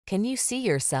Can you see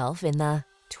yourself in the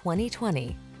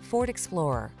 2020 Ford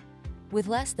Explorer? With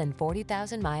less than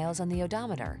 40,000 miles on the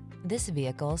odometer, this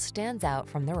vehicle stands out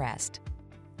from the rest.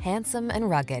 Handsome and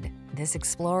rugged, this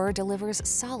Explorer delivers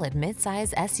solid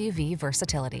midsize SUV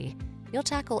versatility. You'll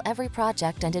tackle every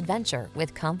project and adventure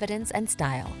with confidence and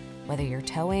style, whether you're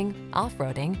towing,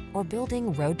 off-roading, or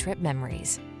building road trip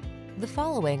memories. The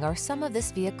following are some of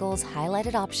this vehicle's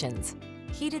highlighted options: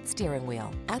 heated steering wheel,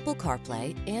 Apple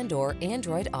CarPlay and/or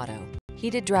Android Auto,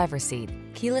 heated driver's seat,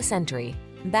 keyless entry,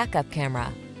 backup camera,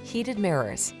 heated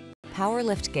mirrors, power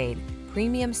liftgate,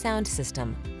 premium sound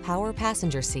system, power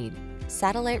passenger seat,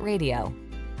 satellite radio.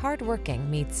 Hardworking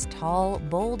meets tall,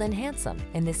 bold, and handsome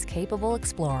in this capable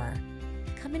Explorer.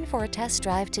 Come in for a test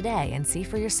drive today and see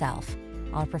for yourself.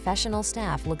 Our professional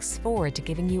staff looks forward to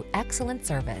giving you excellent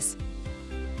service.